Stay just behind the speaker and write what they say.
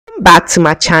Back to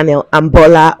my channel. I'm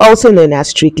Bola, also known as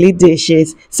Strictly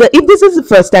Dishes. So if this is the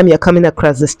first time you're coming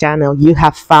across this channel, you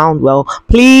have found well.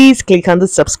 Please click on the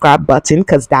subscribe button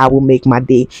because that will make my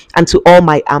day. And to all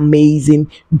my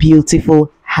amazing,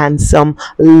 beautiful, handsome,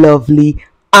 lovely,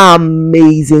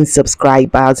 amazing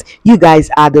subscribers, you guys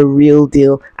are the real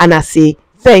deal, and I say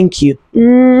thank you.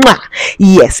 Mwah.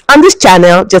 Yes, on this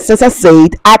channel, just as I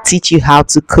said, I teach you how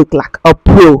to cook like a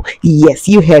pro. Yes,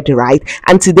 you heard right.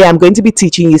 And today I'm going to be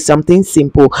teaching you something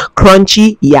simple: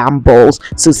 crunchy yam balls.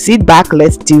 So sit back,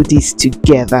 let's do this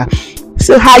together.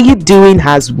 So how you doing?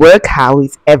 How's work? How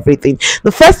is everything?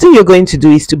 The first thing you're going to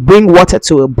do is to bring water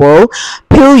to a boil,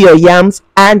 peel your yams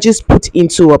and just put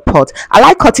into a pot. I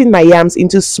like cutting my yams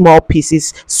into small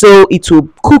pieces so it will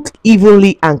cook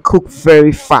evenly and cook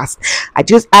very fast. I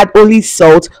just add only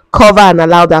salt, cover and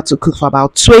allow that to cook for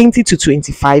about 20 to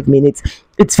 25 minutes.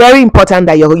 It's very important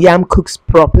that your yam cooks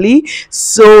properly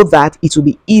so that it will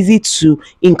be easy to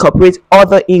incorporate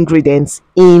other ingredients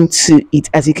into it.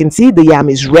 As you can see, the yam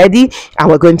is ready and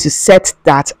we're going to set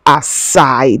that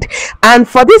aside. And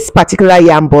for this particular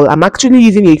yam ball, I'm actually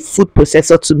using a food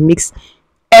processor to mix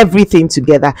everything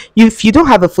together. If you don't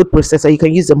have a food processor, you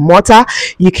can use a mortar,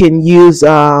 you can use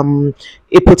a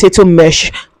potato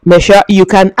mesher, you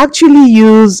can actually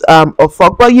use a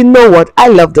fork, but you know what, I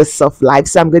love the soft life,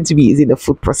 so I'm going to be using a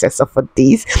food processor for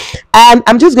this. And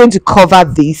I'm just going to cover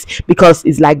this because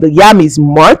it's like the yam is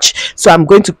much, so I'm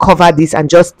going to cover this and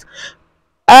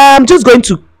I'm just going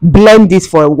to blend this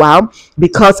for a while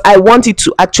because I want it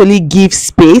to actually give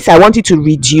space. I want it to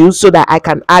reduce so that I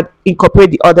can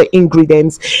incorporate the other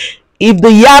ingredients. If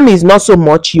the yam is not so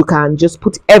much, you can just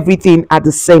put everything at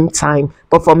the same time.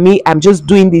 But for me, I'm just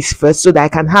doing this first so that I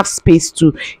can have space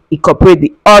to incorporate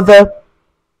the other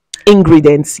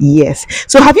ingredients. Yes,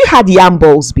 so have you had yam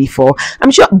balls before?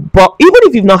 I'm sure, but even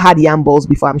if you've not had yam balls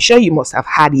before, I'm sure you must have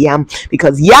had yam,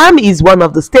 because yam is one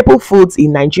of the staple foods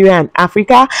in Nigeria and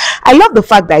Africa. I love the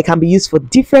fact that it can be used for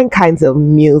different kinds of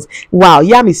meals. Wow,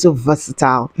 yam is so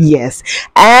versatile. Yes,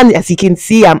 and as you can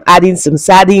see, I'm adding some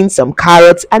sardines, some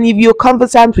carrots, and if you're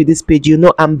conversant with this page, you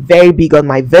know I'm very big on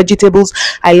my vegetables.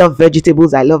 I love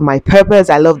vegetables, I love my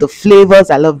peppers, I love the flavors,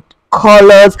 I love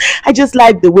colors, I just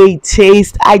like the way it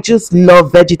tastes. I just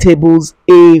love vegetables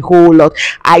a whole lot.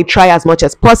 I try as much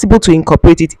as possible to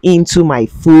incorporate it into my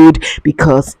food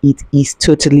because it is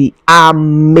totally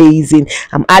amazing.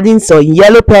 I'm adding some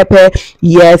yellow pepper,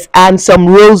 yes, and some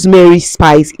rosemary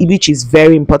spice, which is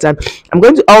very important. I'm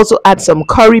going to also add some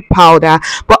curry powder,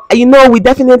 but you know we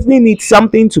definitely need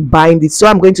something to bind it, so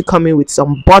I'm going to come in with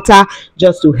some butter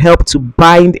just to help to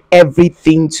bind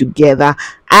everything together.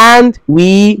 And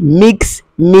we mix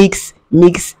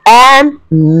and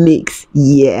mix.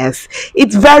 Yes,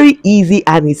 it's very easy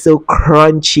and it's so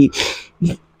crunchy.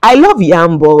 I love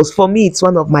yam balls. For me, it's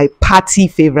one of my party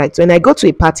favorites. When I go to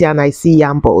a party and I see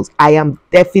yam balls, I am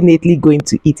definitely going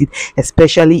to eat it,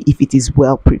 especially if it is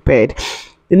well prepared.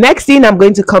 The next thing I'm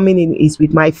going to come in is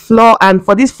with my flour, and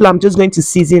for this flour I'm just going to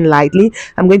season lightly.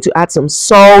 I'm going to add some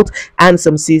salt and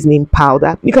some seasoning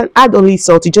powder. You can add only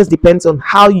salt, it just depends on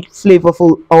how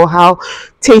flavorful or how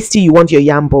tasty you want your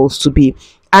yam balls to be.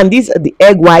 And these are the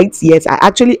egg whites. Yes, I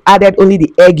actually added only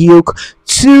the egg yolk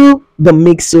to the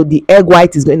mix, so the egg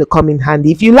white is going to come in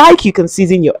handy. If you like, you can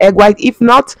season your egg white. If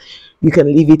not, you can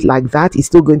leave it like that. It's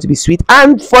still going to be sweet.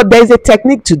 And there's a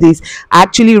technique to this. I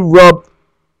actually rub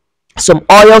some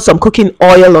oil, some cooking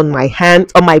oil on my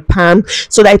pan,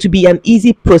 so that it will be an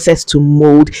easy process to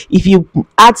mold. If you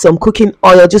add some cooking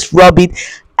oil, just rub it,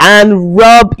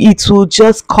 it will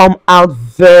just come out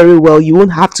very well. You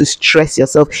won't have to stress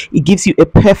yourself. It gives you a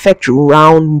perfect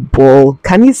round ball.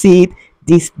 Can you see it?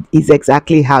 This is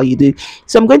exactly how you do it.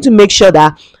 So I'm going to make sure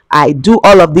that I do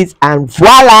all of this, and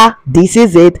voila, this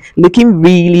is it, looking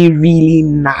really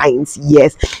nice.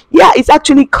 Yes, yeah, it's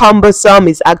actually cumbersome.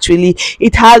 It's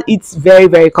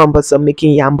very cumbersome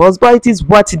making yam balls, but it is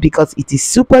worth it because it is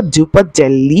super duper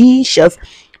delicious.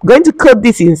 I'm going to coat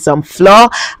this in some flour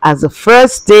as the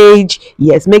first stage.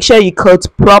 Yes, make sure you coat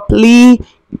properly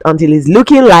until it's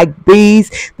looking like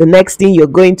this. The next thing you're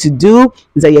going to do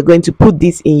is that you're going to put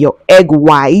this in your egg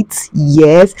white.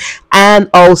 Yes, and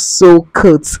also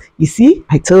coat. You see,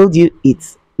 I told you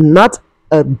it's not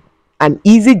an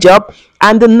easy job.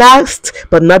 And the last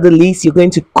but not the least, you're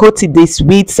going to coat this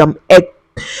with some egg.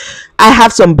 I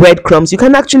have some breadcrumbs. You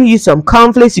can actually use some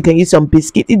cornflakes, you can use some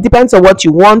biscuit. It depends on what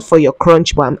you want for your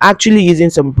crunch, but I'm actually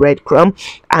using some breadcrumb,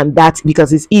 and that's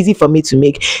because it's easy for me to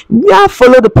make. Yeah,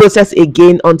 follow the process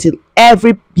again until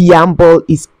every yam ball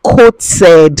is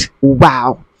coated.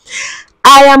 Wow.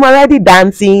 I am already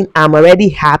dancing. I'm already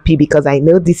happy because I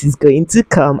know this is going to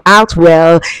come out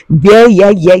well. Yeah, yeah,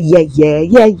 yeah, yeah, yeah,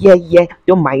 yeah, yeah, yeah.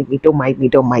 Don't mind me, don't mind me,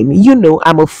 don't mind me. You know,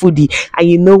 I'm a foodie. And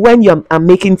you know, when I'm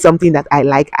making something that I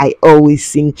like, I always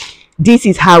sing. This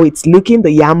is how it's looking. The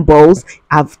yam balls,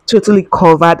 I've totally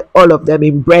covered all of them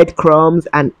in breadcrumbs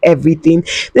and everything.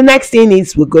 The next thing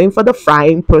is we're going for the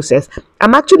frying process.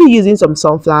 I'm actually using some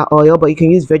sunflower oil, but you can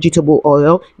use vegetable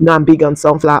oil. You know, I'm big on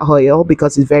sunflower oil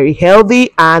because it's very healthy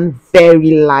and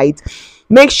very light.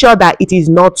 Make sure that it is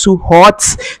not too hot.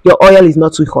 Your oil is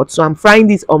not too hot. So I'm frying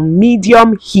this on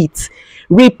medium heat.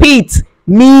 Repeat,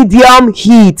 medium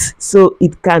heat, so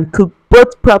it can cook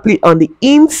both properly on the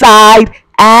inside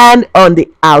and on the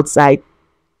outside.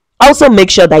 Also, make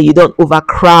sure that you don't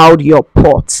overcrowd your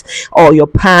pot or your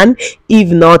pan. If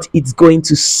not, it's going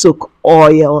to soak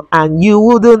oil and you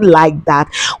wouldn't like that.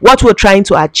 What we're trying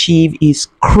to achieve is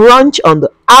crunch on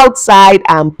the outside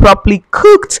and properly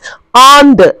cooked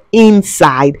on the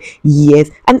inside. Yes,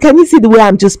 and can you see the way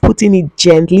I'm just putting it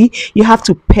gently? You have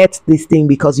to pet this thing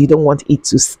because you don't want it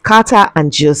to scatter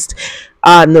and just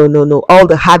no, no, no, all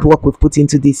the hard work we've put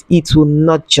into this, it will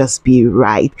not just be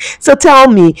right. So tell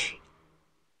me,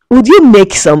 would you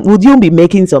be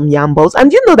making some yam balls?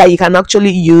 And you know that you can actually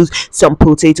use some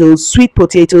potatoes, sweet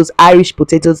potatoes, Irish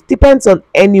potatoes, depends on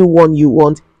anyone you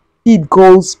want. It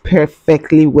goes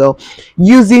perfectly well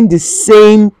using the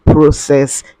same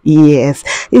process. Yes,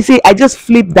 you see, I just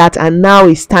flipped that and now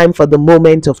it's time for the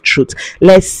moment of truth.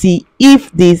 Let's see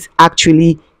if this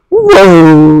actually,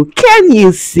 whoa, can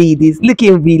you see this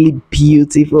looking really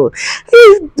beautiful?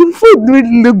 The food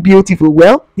really look beautiful.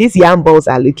 Well, these yam balls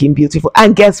are looking beautiful,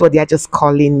 and guess what? They are just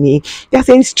calling me. They're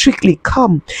saying strictly,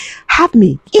 come, have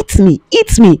me, eat me,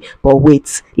 eat me. But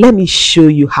wait, let me show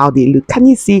you how they look. Can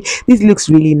you see? This looks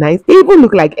really nice. They even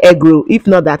look like egg roll. If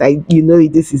not that, you know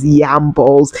this is yam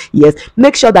balls. Yes,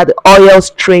 make sure that the oil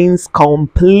strains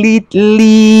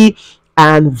completely,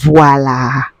 and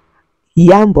voila,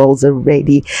 yam balls are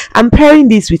ready. I'm pairing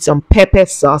this with some pepper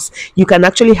sauce. You can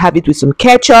actually have it with some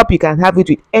ketchup. You can have it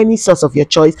with any sauce of your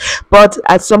choice, but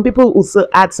as some people also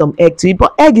add some egg to it,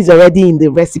 but egg is already in the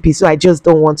recipe, so I just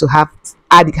don't want to have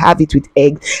it with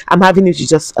egg. I'm having it with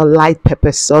just a light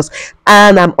pepper sauce,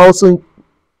 and I'm also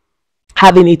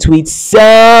having it with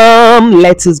some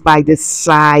lettuce by the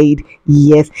side.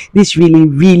 Yes, this really,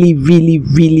 really, really,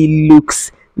 really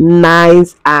looks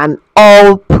nice and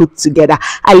all put together.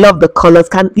 I love the colors.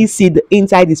 Can you see the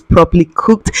inside is properly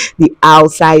cooked, the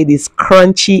outside is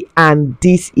crunchy, and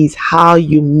this is how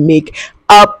you make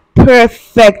a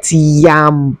perfect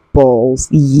yam balls.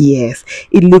 Yes,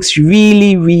 it looks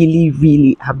really, really,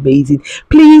 really amazing.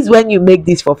 Please, when you make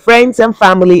this for friends and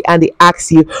family and they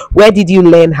ask you, where did you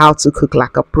learn how to cook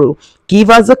like a pro, give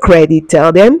us a credit.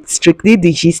 Tell them Strictly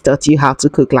Dishes taught you how to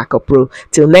cook like a pro.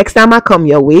 Till next time I come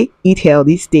your way, eat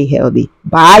healthy, stay healthy.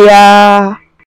 Bye.